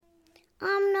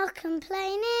I'm not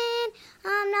complaining,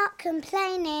 I'm not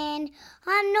complaining,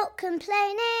 I'm not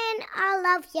complaining, I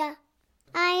love ya.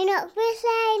 I'm not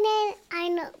complaining,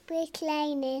 I'm not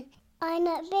complaining, I'm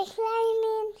not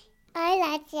complaining, I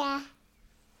love ya.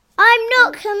 I'm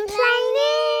not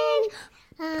complaining,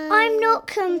 I'm not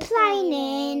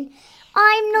complaining,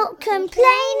 I'm not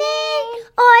complaining,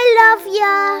 I love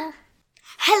ya.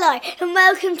 Hello and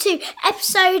welcome to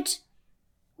episode,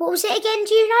 what was it again,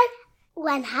 do you know?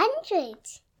 100.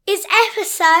 It's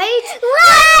episode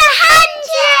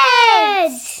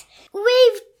 100!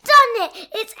 We've done it!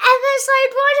 It's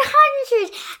episode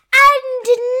 100! And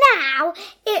now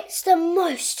it's the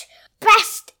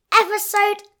best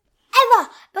episode ever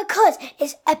because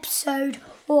it's episode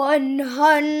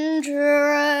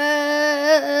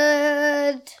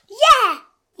 100! Yeah!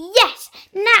 Yes!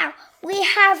 Now, we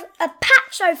have a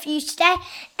packed show for you today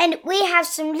and we have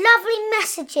some lovely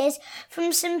messages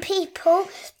from some people.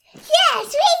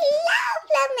 Yes, we love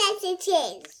the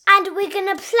messages. And we're going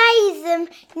to play them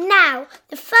now.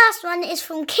 The first one is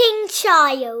from King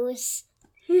Charles.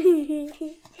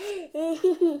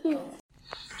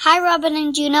 Hi, Robin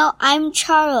and Juno. I'm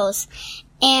Charles.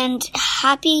 And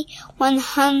happy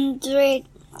 100th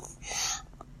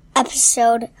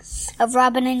episode of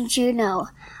Robin and Juno.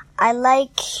 I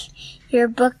like your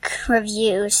book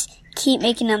reviews. Keep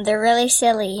making them. They're really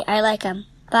silly. I like them.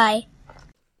 Bye.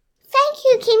 Thank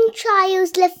you, King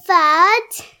Charles III.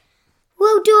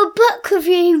 We'll do a book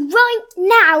review right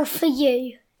now for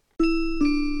you.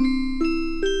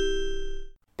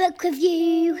 Book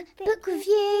review,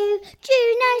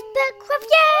 Juno's book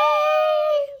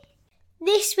review.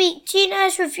 This week,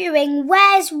 Juno's reviewing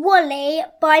Where's Wally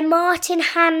by Martin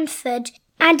Handford.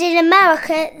 And in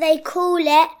America, they call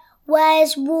it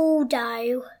Where's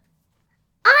Waldo?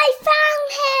 I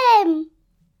found him!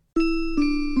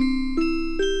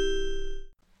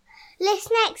 This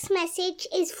next message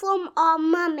is from our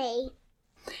mummy.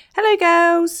 Hello,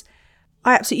 girls.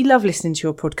 I absolutely love listening to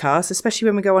your podcast, especially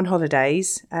when we go on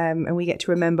holidays and we get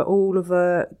to remember all of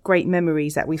the great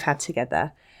memories that we've had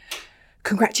together.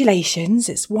 Congratulations,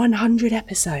 it's 100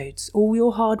 episodes. All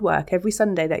your hard work every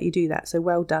Sunday that you do that, so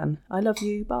well done. I love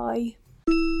you, bye.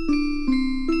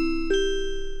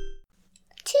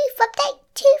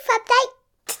 Tooth update.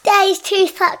 Today's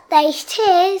tooth update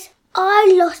is I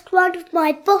lost one of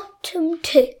my bottom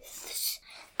tooths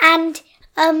and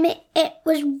it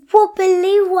was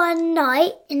wobbly one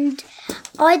night and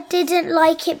I didn't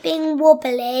like it being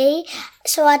wobbly,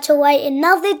 so I had to wait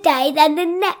another day. Then the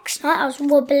next night I was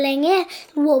wobbling it,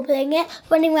 running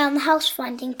around the house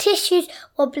finding tissues,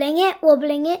 wobbling it,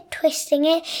 twisting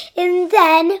it, and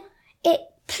then it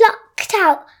plucked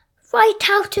out right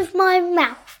out of my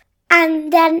mouth.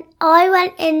 And then I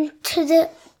went into the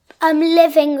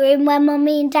living room where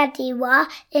Mummy and Daddy were,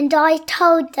 and I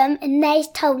told them, and they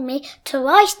told me to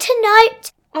write a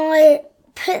note. I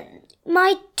put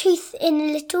my tooth in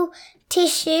a little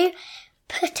tissue,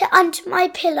 put it under my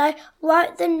pillow,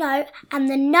 wrote the note, and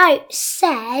the note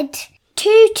said,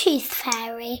 "To Tooth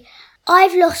Fairy,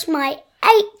 I've lost my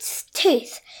 8th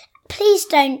tooth. Please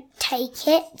don't take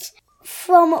it.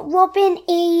 From Robin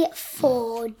E.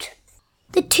 Ford."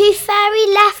 The Tooth Fairy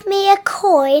left me a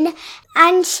coin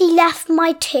and she left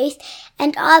my tooth,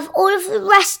 and I have all of the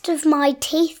rest of my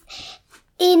teeth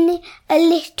in a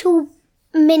little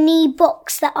mini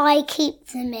box that I keep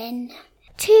them in.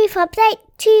 Tooth update,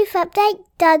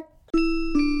 done.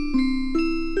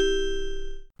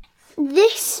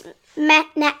 This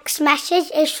next message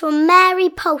is from Mary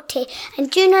Poulty, and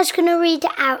Juno's going to read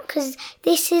it out because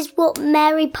this is what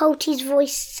Mary Poulty's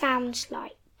voice sounds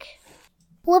like.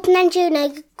 Robin and Juno,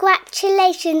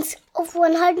 congratulations of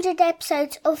 100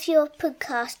 episodes of your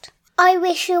podcast. I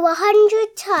wish you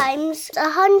 100 times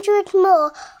 100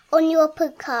 more on your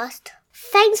podcast.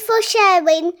 Thanks for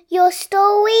sharing your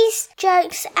stories,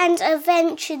 jokes and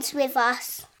adventures with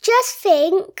us. Just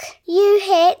think, you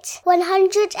hit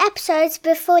 100 episodes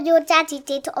before your daddy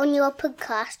did on your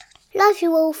podcast. Love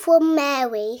you all from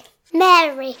Mary.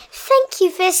 Mary, thank you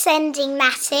for sending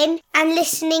that in and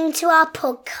listening to our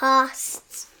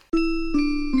podcasts.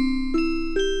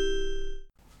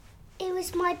 It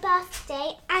was my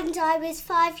birthday and I was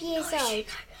 5 years old.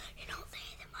 You're not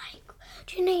near the mic.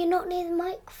 Do you know you're not near the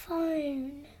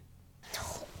microphone?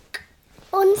 Talk.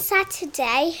 On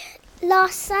Saturday,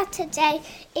 last Saturday,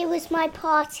 it was my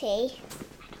party.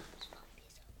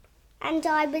 And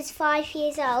I was 5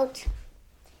 years old.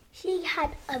 She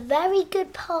had a very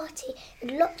good party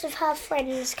and lots of her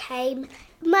friends came,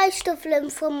 most of them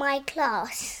from my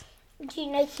class. Do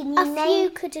you know, a few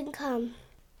couldn't come.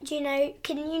 Do you know,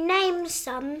 can you name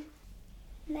some?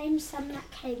 Name some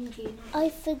that came, do you know? I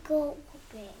forgot what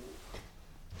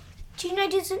Gina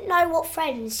doesn't know what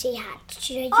friends she had.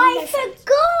 I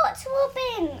forgot,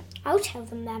 Robin. I'll tell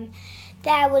them then.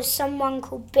 There was someone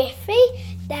called Biffy.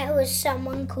 There was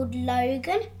someone called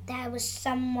Logan. There was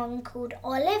someone called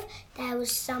Olive. There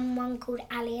was someone called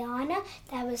Aliana.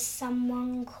 There was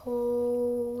someone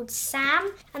called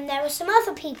Sam. And there were some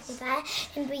other people there.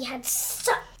 And we had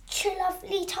such a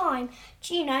lovely time.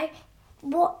 Do you know,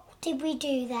 what did we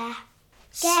do there?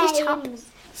 Sit up.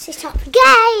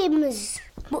 Games.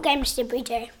 What games did we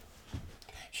do?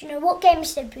 Do you know what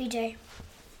games did we do?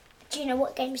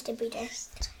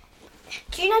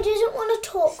 Gina doesn't want to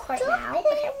talk right now.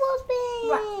 Okay.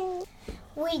 Right.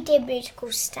 We did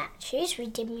musical statues. We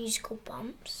did musical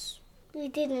bumps. We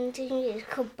didn't do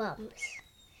musical bumps.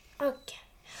 Okay.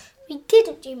 We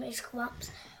didn't do musical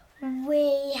bumps.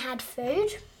 We had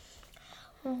food.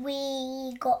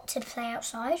 We got to play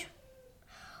outside.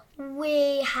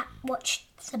 We watched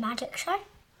the magic show.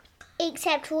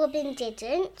 Except Robin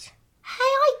didn't.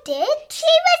 Hey, I did. She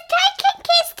was taking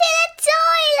Kiss to the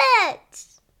toilet.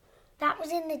 That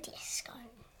was in the disco.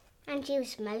 And she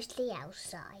was mostly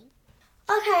outside.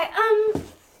 Okay,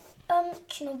 do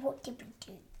you know what did we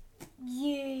do?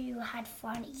 You had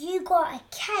fun. You got a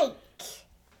cake.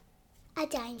 A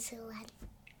dinosaur one.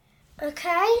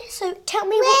 Okay, so tell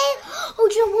me do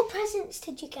you know what presents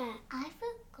did you get? I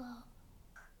forgot.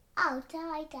 Oh,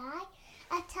 tie-dye.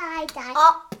 A tie-dye.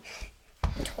 Up.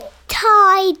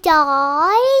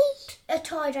 Tie-dye. A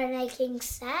tie-dye making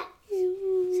set.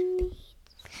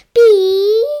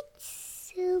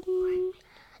 Beads.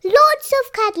 Lots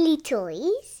of cuddly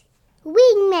toys.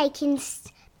 Ring making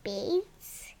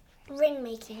beads. Ring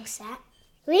making set.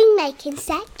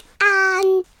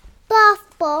 And bath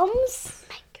bombs.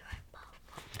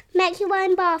 Make your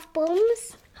own bath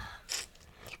bombs.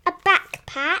 A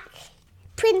backpack.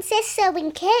 Princess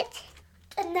sewing kit.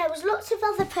 And there was lots of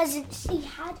other presents she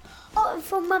had. Oh, and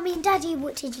from Mummy and Daddy,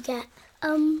 what did you get?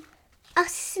 A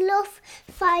sloth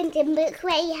finding book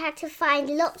where you had to find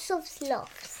lots of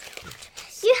sloths.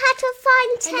 You had to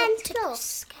find 10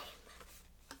 sloths.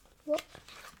 What?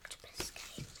 Octopus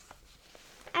game.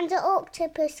 And an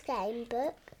octopus game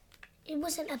book. It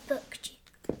wasn't a book.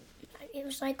 It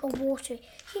was like a water.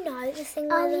 You know, the thing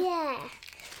where yeah.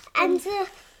 And the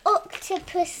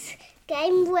octopus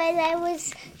game where there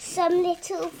was some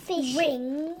little fish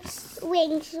wings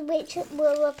which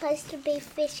were supposed to be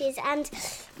fishes, and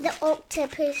the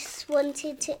octopus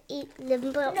wanted to eat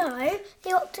them, but no,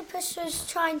 the octopus was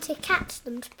trying to catch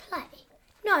them to play.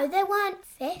 No, they weren't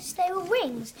fish, they were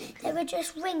rings. They were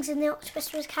just rings, and the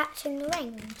octopus was catching the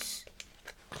rings.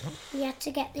 You had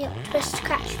to get the octopus to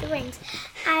catch the rings.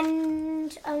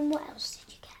 And what else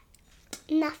did you get?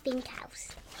 Nothing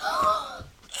else.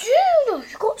 Gina,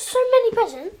 you got so many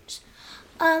presents.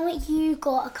 You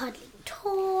got a cuddly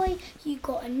toy. You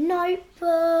got a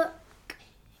notebook.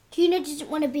 Gina doesn't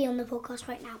want to be on the podcast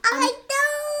right now. I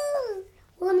know.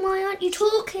 Well, why aren't you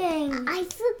talking? I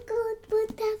forgot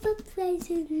what other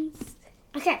presents.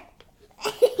 Okay.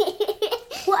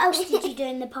 What else did you do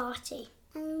in the party?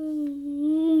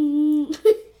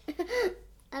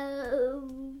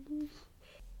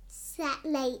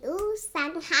 Layton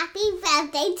sang happy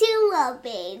birthday to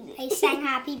Robin. They sang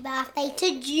happy birthday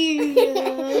to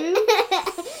June.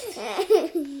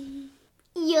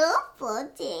 Your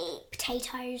body.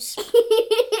 Potatoes.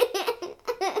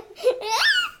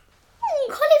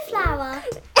 Cauliflower.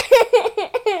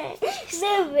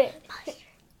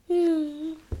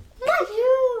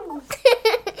 Mushrooms.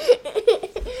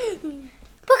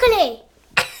 Broccoli.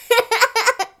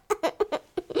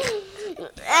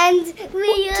 And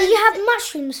do you have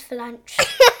mushrooms for lunch?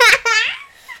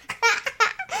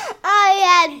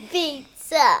 I had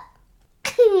pizza.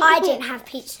 I didn't have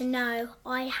pizza, no.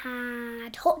 I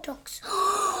had hot dogs.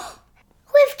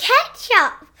 With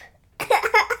ketchup.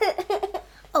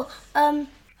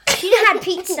 You had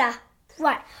pizza.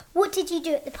 Right, what did you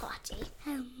do at the party?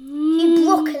 You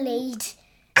broccolied.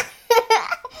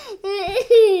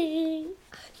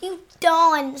 You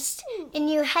danced and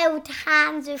you held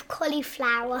hands with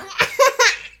cauliflower.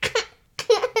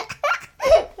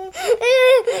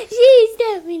 She's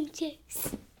having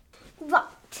juice.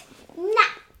 Right,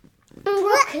 now,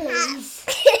 broccolis.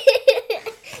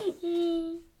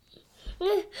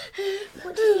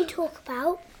 What did you talk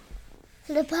about?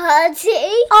 The party?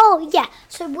 Oh, yeah.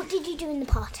 So what did you do in the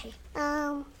party?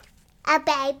 A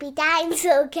baby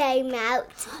dinosaur came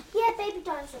out. Yeah, baby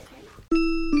dinosaur came out.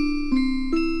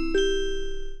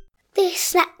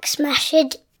 This next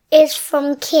message is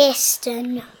from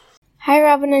Kirsten. Hi,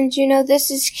 Robin and Juno. This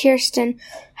is Kirsten.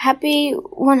 Happy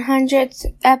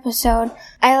 100th episode.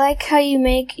 I like how you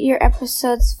make your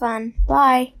episodes fun.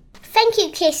 Bye. Thank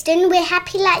you, Kirsten. We're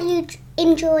happy that you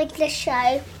enjoyed the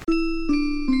show.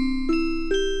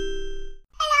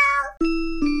 Hello.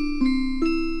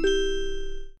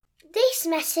 This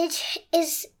message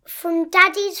is from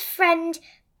Daddy's friend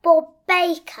Bob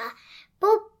Baker.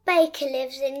 Bob Baker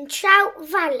lives in Trout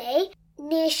Valley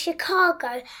near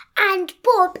Chicago, and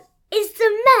Bob is the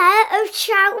mayor of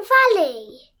Trout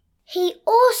Valley. He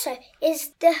also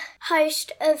is the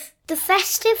host of the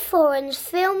Festive Foreign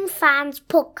Film Fans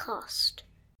podcast.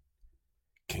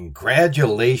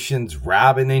 Congratulations,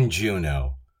 Robin and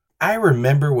Juno. I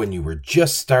remember when you were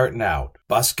just starting out,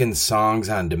 busking songs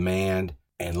on demand,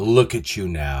 and look at you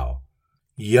now.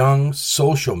 Young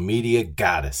social media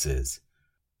goddesses.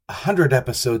 100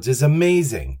 episodes is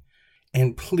amazing.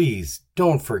 And please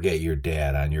don't forget your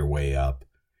dad on your way up.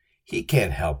 He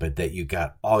can't help it that you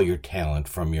got all your talent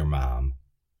from your mom.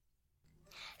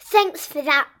 Thanks for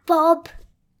that, Bob.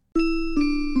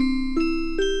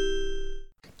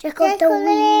 Joke of the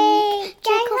week.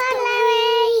 Joke of the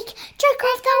week. Joke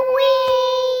of the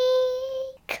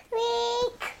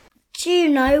week.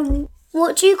 Juno,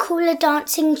 what do you call a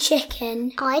dancing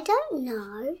chicken? I don't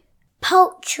know.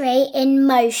 Poultry in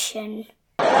motion.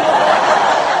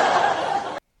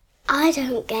 I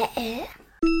don't get it.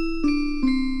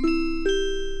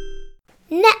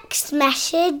 Next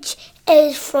message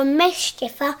is from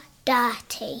Mischief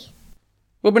Dirty.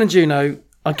 Robin and Juno,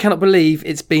 I cannot believe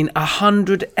it's been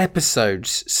 100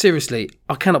 episodes. Seriously,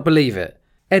 I cannot believe it.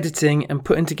 Editing and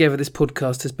putting together this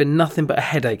podcast has been nothing but a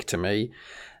headache to me.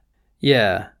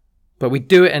 Yeah, but we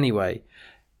do it anyway.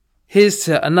 Here's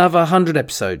to another 100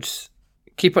 episodes.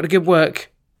 Keep up the good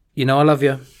work. You know I love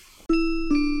you.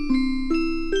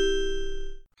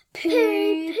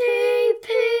 Poo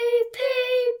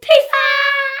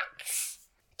facts!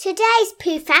 Today's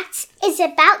Poo Facts is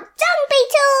about dung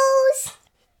beetles.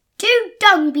 Do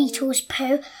dung beetles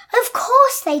poo? Of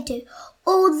course they do,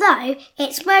 although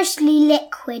it's mostly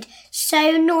liquid,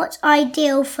 so not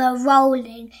ideal for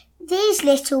rolling. These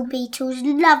little beetles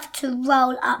love to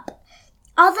roll up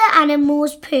other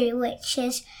animals' poo, which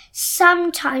is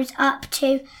sometimes up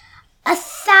to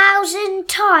 1,000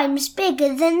 times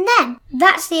bigger than them.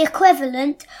 That's the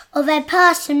equivalent of a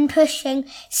person pushing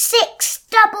 6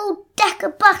 double-decker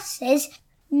buses.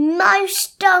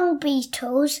 Most dung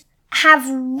beetles have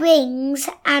wings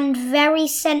and very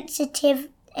sensitive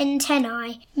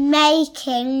antennae,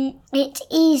 making it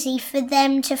easy for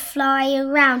them to fly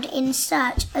around in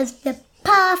search of the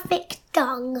perfect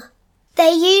dung.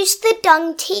 They use the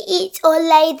dung to eat or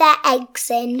lay their eggs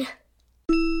in.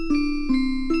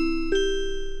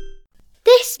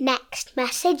 This next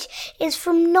message is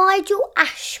from Nigel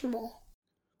Ashmore.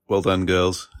 Well done,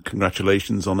 girls.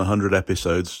 Congratulations on 100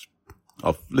 episodes.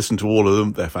 I've listened to all of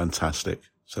them. They're fantastic.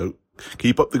 So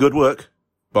keep up the good work.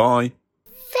 Bye.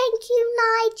 Thank you,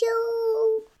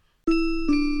 Nigel.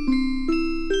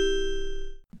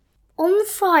 On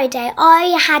Friday,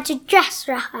 I had a dress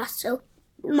rehearsal.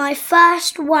 My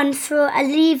first one for a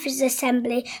leavers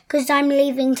assembly because I'm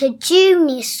leaving to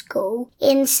junior school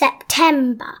in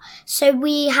September. So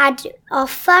we had our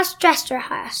first dress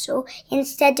rehearsal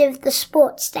instead of the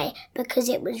sports day because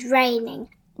it was raining.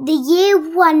 The year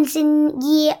ones in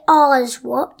year R's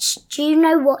watched.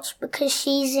 Juno watched because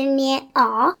she's in year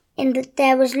R. And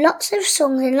there was lots of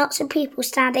songs and lots of people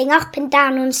standing up and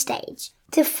down on stage.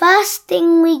 The first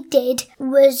thing we did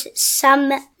was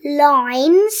some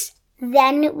lines.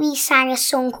 Then we sang a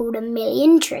song called A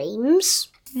Million Dreams.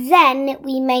 Then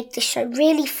we made the show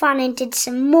really fun and did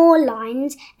some more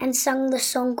lines and sung the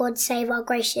song God Save Our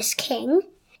Gracious King.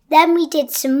 Then we did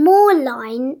some more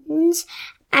lines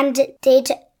and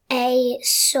did a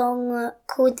song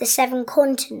called The Seven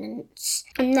Continents.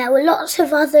 And there were lots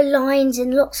of other lines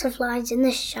and lots of lines in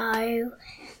the show.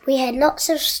 We had lots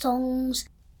of songs.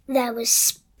 There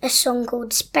was a song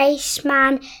called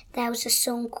Spaceman. There was a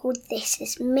song called This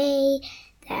Is Me.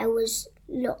 There was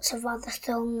lots of other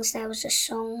songs. There was a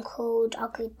song called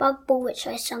Ugly Bug Ball, which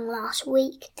I sung last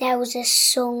week. There was a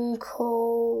song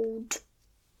called...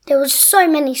 There was so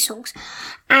many songs.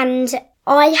 And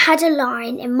I had a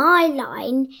line in my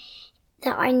line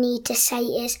that I need to say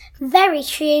is, very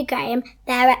true, Graham.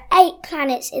 There are 8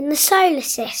 planets in the solar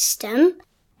system.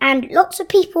 And lots of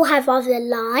people have other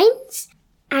lines.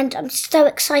 And I'm so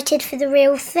excited for the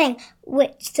real thing,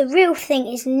 which the real thing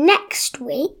is next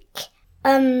week,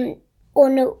 on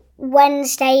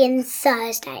Wednesday and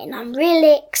Thursday, and I'm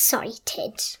really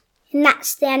excited. And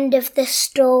that's the end of the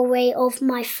story of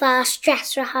my first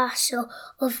dress rehearsal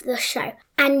of the show.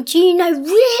 And Juno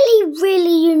really,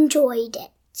 really enjoyed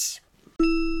it.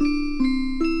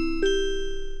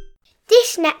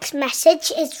 This next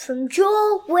message is from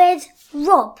Draw with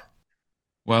Rob.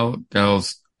 Well,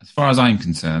 girls, as far as I'm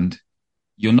concerned,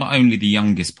 you're not only the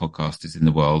youngest podcasters in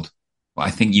the world, but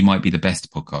I think you might be the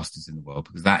best podcasters in the world,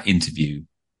 because that interview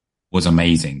was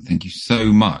amazing. Thank you so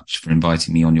much for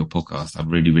inviting me on your podcast. I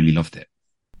really, really loved it.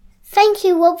 Thank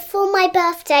you, Rob. For my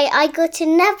birthday, I got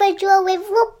another Draw with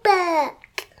Rob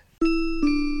book.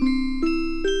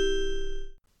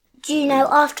 Juno,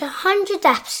 after 100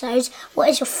 episodes, what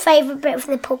is your favourite bit of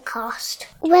the podcast?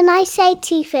 When I say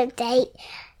Tooth Update,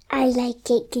 I like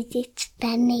it because it's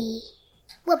funny.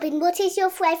 Robin, what is your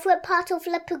favourite part of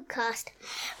the podcast?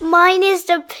 Mine is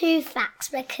the poo facts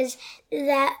because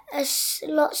there are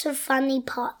lots of funny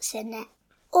parts in it.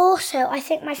 Also, I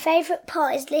think my favourite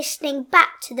part is listening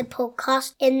back to the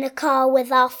podcast in the car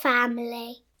with our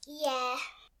family. Yeah.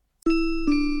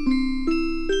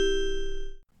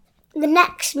 The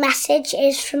next message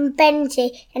is from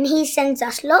Benji, and he sends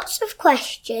us lots of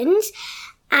questions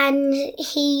and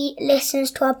he listens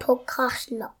to our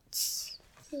podcast lots.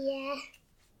 Yeah.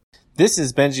 This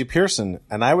is Benji Pearson,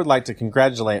 and I would like to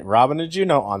congratulate Robin and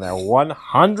Juno on their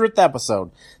 100th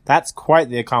episode. That's quite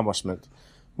the accomplishment.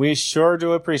 We sure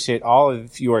do appreciate all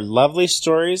of your lovely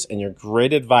stories and your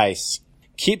great advice.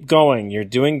 Keep going, you're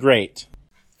doing great.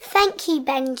 Thank you,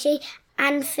 Benji,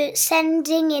 and for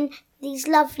sending in these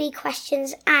lovely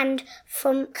questions, and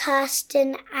from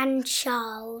Kirsten and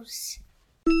Charles.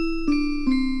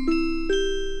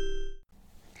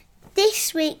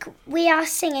 This week we are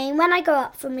singing When I Grow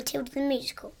Up from Matilda the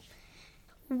Musical.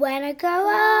 When I grow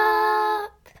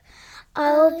up,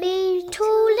 I'll be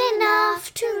tall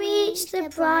enough to reach the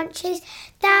branches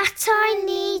that I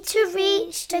need to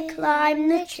reach to climb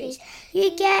the trees.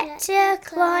 You get to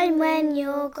climb when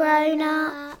you're grown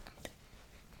up.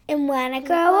 And when I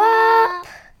grow up,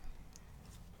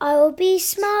 I will be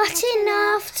smart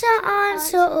enough to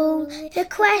answer all the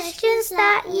questions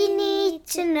that you need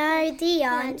to know the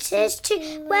answers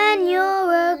to when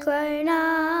you're a grown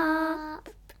up.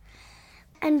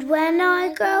 And when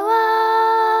I grow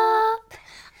up,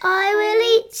 I will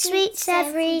eat sweets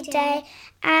every day,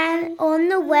 and on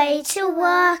the way to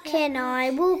work, and I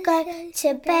will go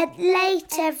to bed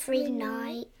late every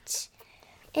night.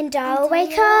 And I'll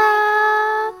wake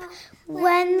up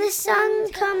when the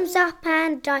sun comes up,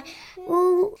 and I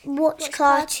will watch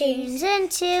cartoons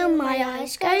until my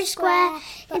eyes go square.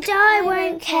 And I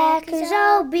won't care 'cause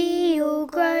I'll be all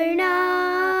grown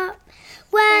up.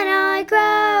 When I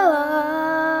grow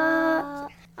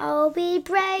up, I'll be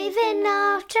brave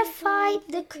enough to fight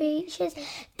the creatures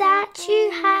that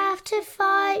you have to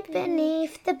fight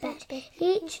beneath the bed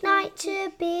each night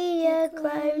to be a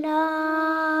grown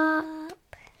up.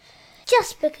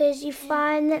 Just because you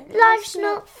find that life's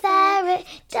not fair, it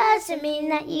doesn't mean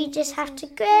that you just have to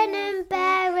grin and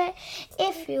bear it.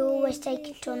 If you always take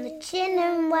it on the chin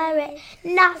and wear it,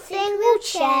 nothing will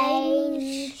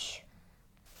change.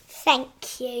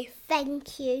 Thank you.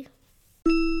 Thank you.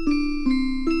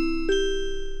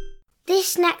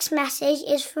 This next message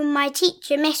is from my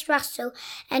teacher, Miss Russell,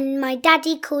 and my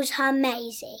daddy calls her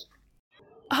Maisie.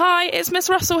 Hi, it's Miss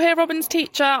Russell here, Robin's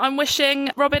teacher. I'm wishing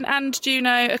Robin and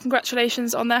Juno a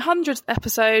congratulations on their 100th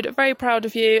episode. Very proud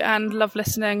of you and love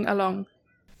listening along.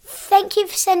 Thank you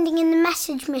for sending in the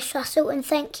message, Miss Russell, and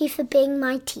thank you for being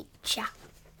my teacher.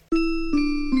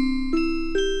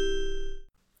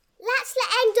 That's the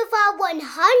end of our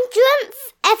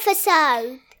 100th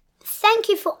episode. Thank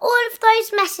you for all of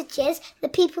those messages, the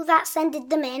people that sent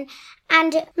them in,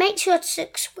 and make sure to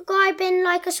subscribe and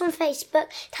like us on Facebook,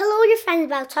 tell all your friends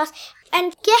about us,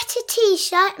 and get a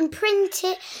t-shirt and print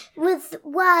it with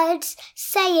words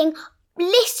saying,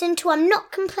 listen to I'm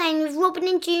Not Complaining with Robin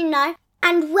and Juno,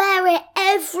 and wear it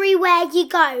everywhere you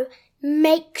go.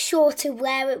 Make sure to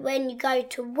wear it when you go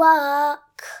to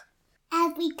work.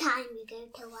 Every time you go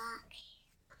to work.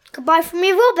 Goodbye from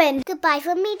me, Robin. Goodbye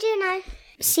from me, Juno.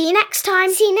 See you next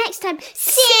time. See you next time.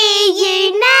 See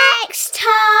you next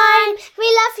time. We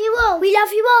love you all. We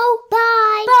love you all.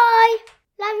 Bye. Bye.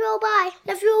 Love you all. Bye.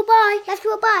 Love you all. Bye. Love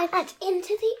you all. Bye. And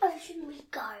into the ocean we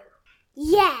go.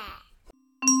 Yeah.